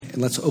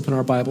And let's open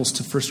our Bibles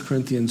to 1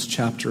 Corinthians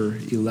chapter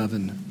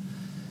 11.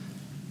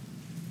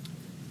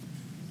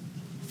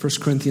 1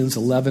 Corinthians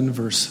 11,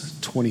 verse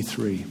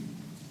 23.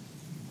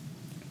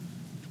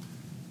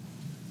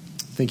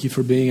 Thank you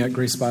for being at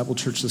Grace Bible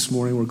Church this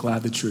morning. We're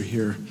glad that you're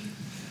here.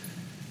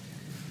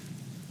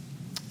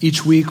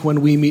 Each week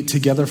when we meet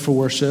together for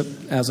worship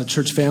as a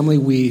church family,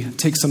 we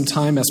take some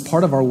time as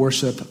part of our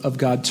worship of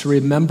God to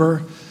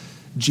remember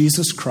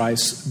Jesus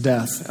Christ's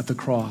death at the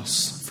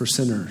cross for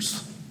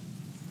sinners.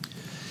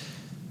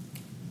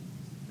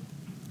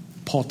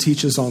 Paul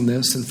teaches on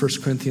this in 1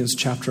 Corinthians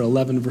chapter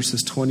 11,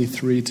 verses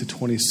 23 to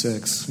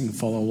 26. You can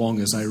follow along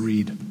as I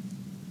read.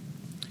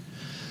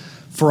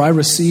 For I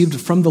received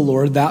from the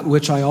Lord that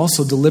which I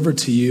also delivered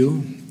to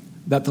you,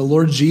 that the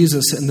Lord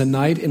Jesus, in the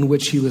night in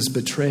which he was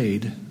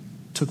betrayed,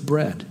 took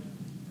bread.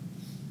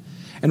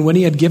 And when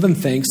he had given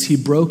thanks, he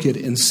broke it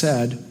and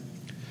said,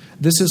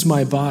 "This is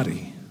my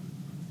body,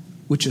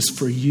 which is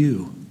for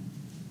you.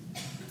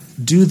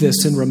 Do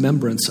this in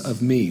remembrance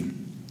of me."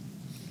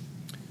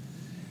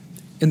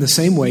 In the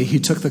same way, he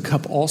took the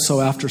cup also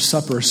after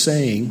supper,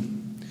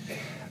 saying,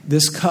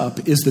 "This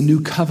cup is the new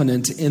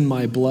covenant in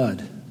my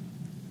blood.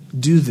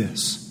 Do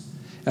this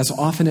as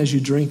often as you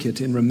drink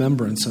it in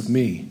remembrance of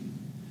me.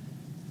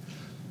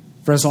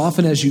 For as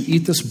often as you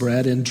eat this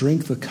bread and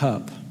drink the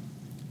cup,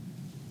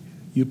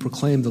 you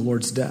proclaim the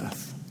Lord's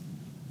death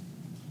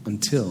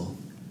until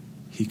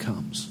he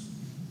comes."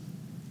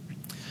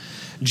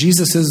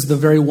 Jesus is the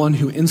very one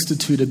who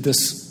instituted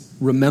this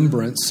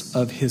remembrance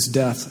of his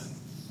death,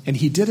 and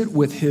he did it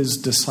with his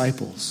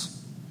disciples.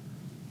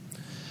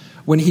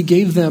 When he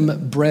gave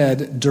them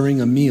bread during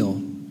a meal,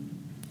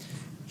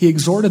 he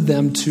exhorted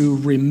them to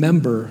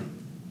remember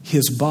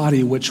his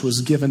body, which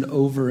was given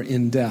over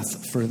in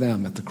death for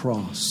them at the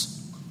cross.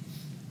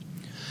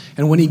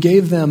 And when he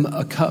gave them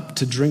a cup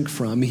to drink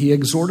from, he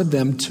exhorted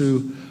them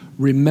to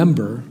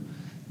remember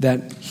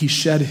that he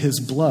shed his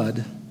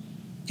blood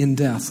in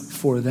death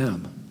for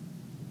them.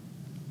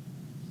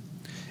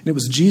 And it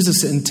was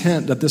Jesus'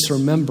 intent that this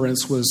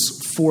remembrance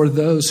was for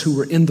those who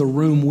were in the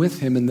room with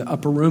him in the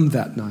upper room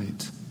that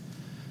night.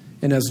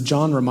 And as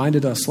John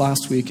reminded us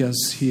last week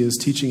as he is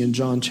teaching in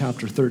John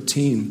chapter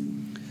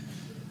 13,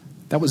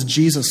 that was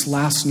Jesus'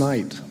 last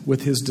night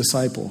with his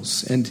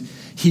disciples. And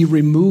he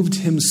removed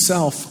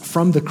himself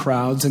from the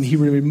crowds, and he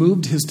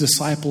removed his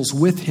disciples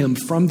with him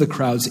from the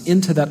crowds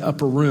into that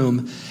upper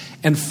room.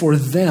 And for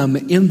them,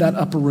 in that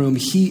upper room,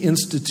 he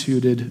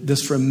instituted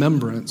this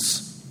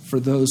remembrance for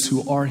those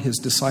who are his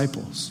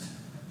disciples.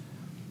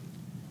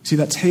 See,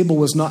 that table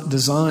was not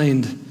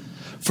designed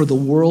for the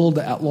world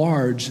at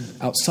large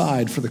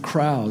outside, for the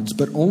crowds,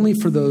 but only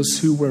for those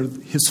who were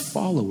his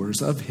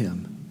followers of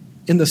him,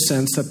 in the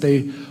sense that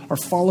they are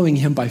following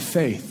him by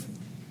faith,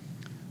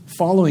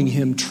 following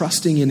him,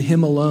 trusting in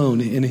him alone,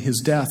 in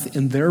his death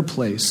in their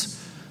place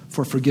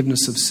for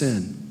forgiveness of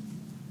sin.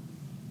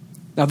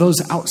 Now,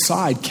 those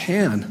outside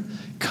can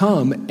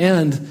come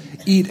and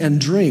eat and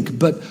drink,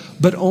 but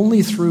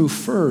only through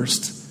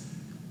first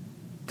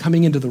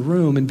coming into the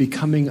room and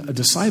becoming a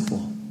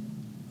disciple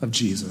of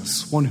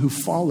Jesus, one who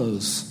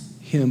follows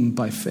him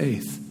by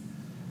faith,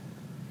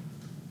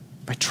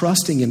 by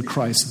trusting in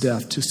Christ's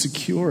death to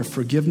secure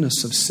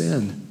forgiveness of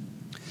sin.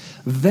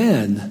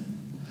 Then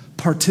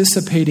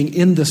participating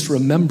in this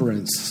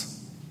remembrance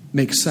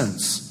makes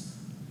sense.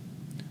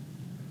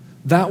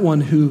 That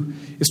one who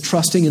is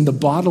trusting in the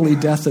bodily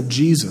death of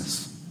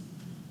Jesus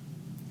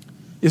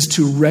is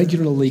to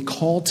regularly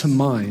call to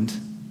mind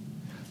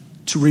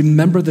to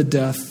remember the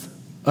death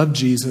of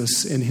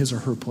Jesus in his or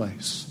her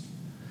place.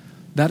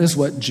 That is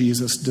what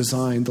Jesus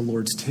designed the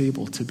Lord's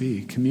table to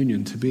be,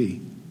 communion to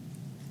be.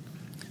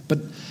 But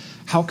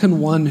how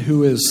can one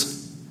who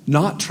is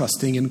not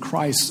trusting in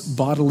Christ's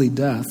bodily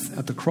death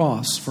at the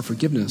cross for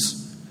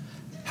forgiveness,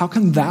 how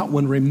can that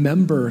one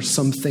remember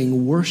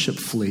something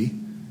worshipfully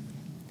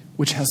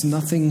which has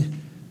nothing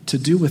to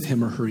do with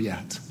him or her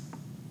yet?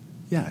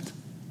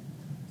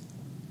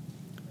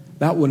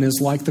 That one is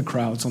like the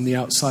crowds on the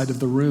outside of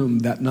the room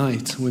that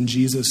night when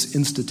Jesus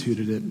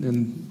instituted it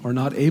and are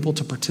not able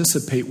to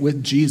participate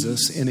with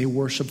Jesus in a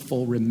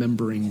worshipful,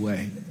 remembering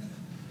way.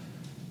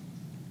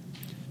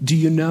 Do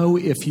you know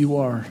if you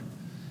are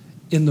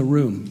in the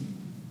room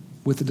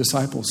with the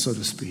disciples, so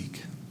to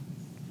speak,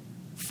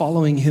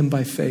 following him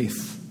by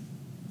faith?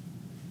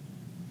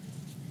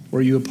 Or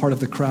are you a part of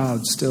the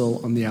crowd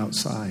still on the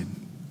outside?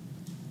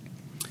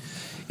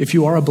 If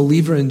you are a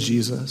believer in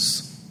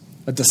Jesus,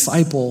 a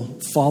disciple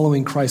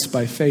following Christ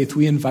by faith,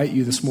 we invite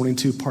you this morning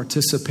to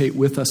participate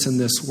with us in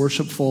this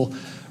worshipful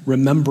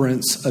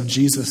remembrance of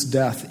Jesus'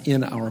 death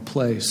in our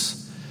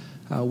place.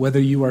 Whether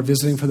you are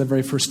visiting for the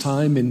very first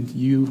time and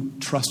you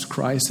trust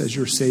Christ as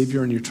your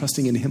Savior and you're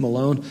trusting in him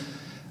alone,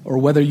 or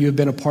whether you've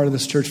been a part of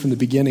this church from the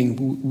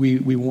beginning,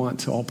 we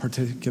want to all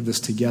partake of this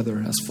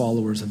together as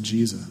followers of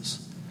Jesus.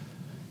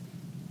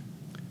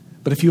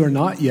 But if you are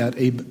not yet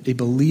a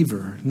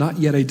believer, not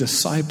yet a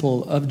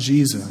disciple of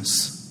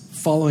Jesus,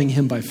 following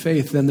him by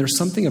faith, then there's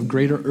something of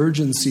greater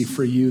urgency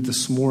for you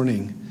this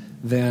morning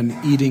than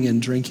eating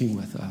and drinking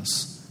with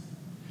us.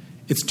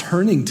 It's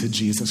turning to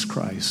Jesus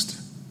Christ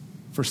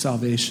for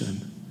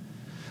salvation.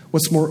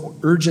 What's more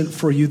urgent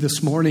for you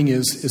this morning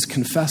is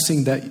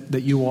confessing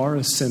that you are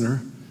a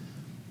sinner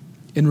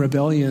in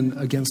rebellion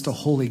against a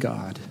holy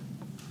God.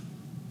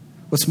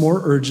 What's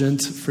more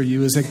urgent for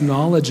you is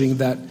acknowledging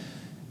that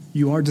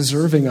you are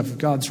deserving of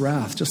God's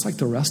wrath, just like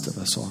the rest of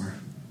us are.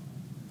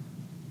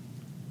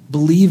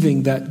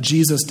 Believing that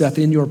Jesus' death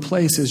in your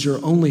place is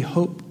your only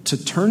hope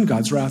to turn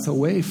God's wrath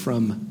away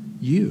from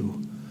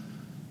you.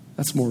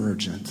 That's more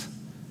urgent.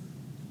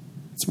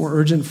 It's more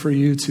urgent for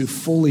you to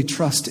fully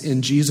trust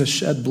in Jesus'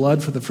 shed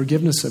blood for the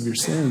forgiveness of your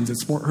sins.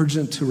 It's more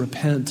urgent to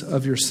repent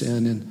of your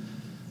sin and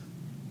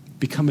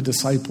become a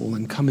disciple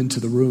and come into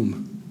the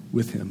room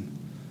with him,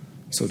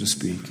 so to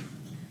speak.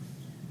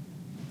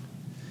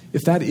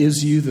 If that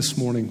is you this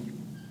morning,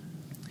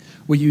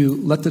 will you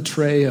let the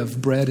tray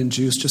of bread and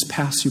juice just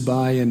pass you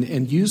by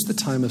and use the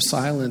time of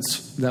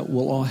silence that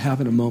we'll all have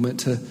in a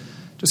moment to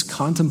just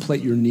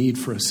contemplate your need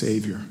for a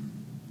Savior?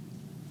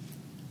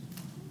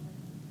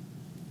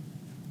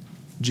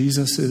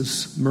 Jesus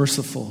is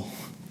merciful,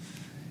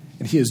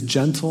 and he is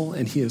gentle,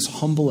 and he is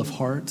humble of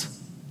heart.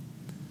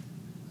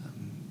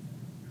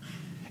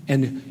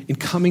 And in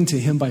coming to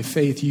him by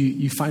faith,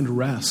 you find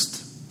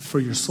rest for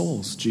your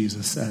souls,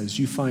 Jesus says.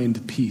 You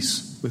find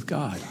peace with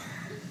God.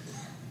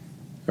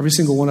 Every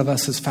single one of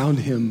us has found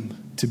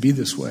him to be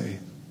this way,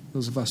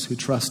 those of us who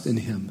trust in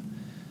him.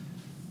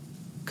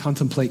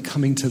 Contemplate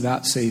coming to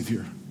that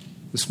Savior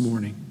this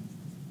morning.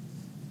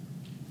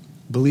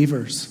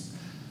 Believers,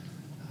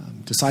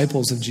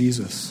 disciples of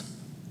Jesus,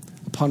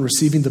 upon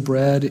receiving the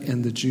bread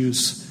and the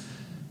juice,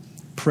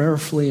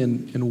 prayerfully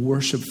and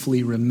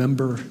worshipfully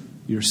remember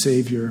your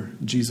Savior,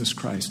 Jesus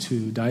Christ,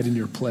 who died in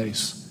your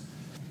place.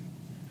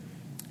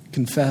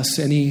 Confess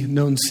any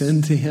known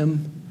sin to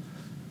him,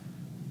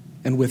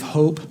 and with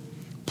hope,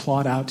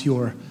 plot out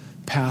your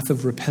path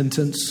of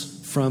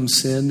repentance from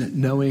sin,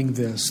 knowing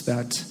this,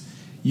 that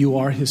you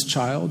are his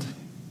child,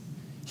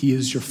 he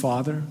is your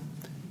Father,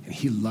 and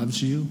he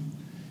loves you,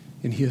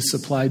 and he has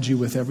supplied you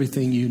with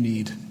everything you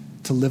need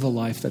to live a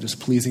life that is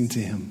pleasing to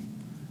him.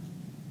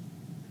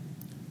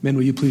 Men,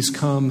 will you please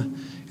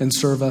come and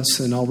serve us,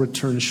 and I'll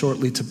return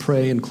shortly to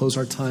pray and close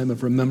our time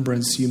of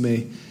remembrance. You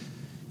may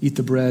eat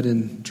the bread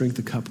and drink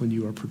the cup when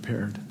you are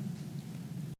prepared.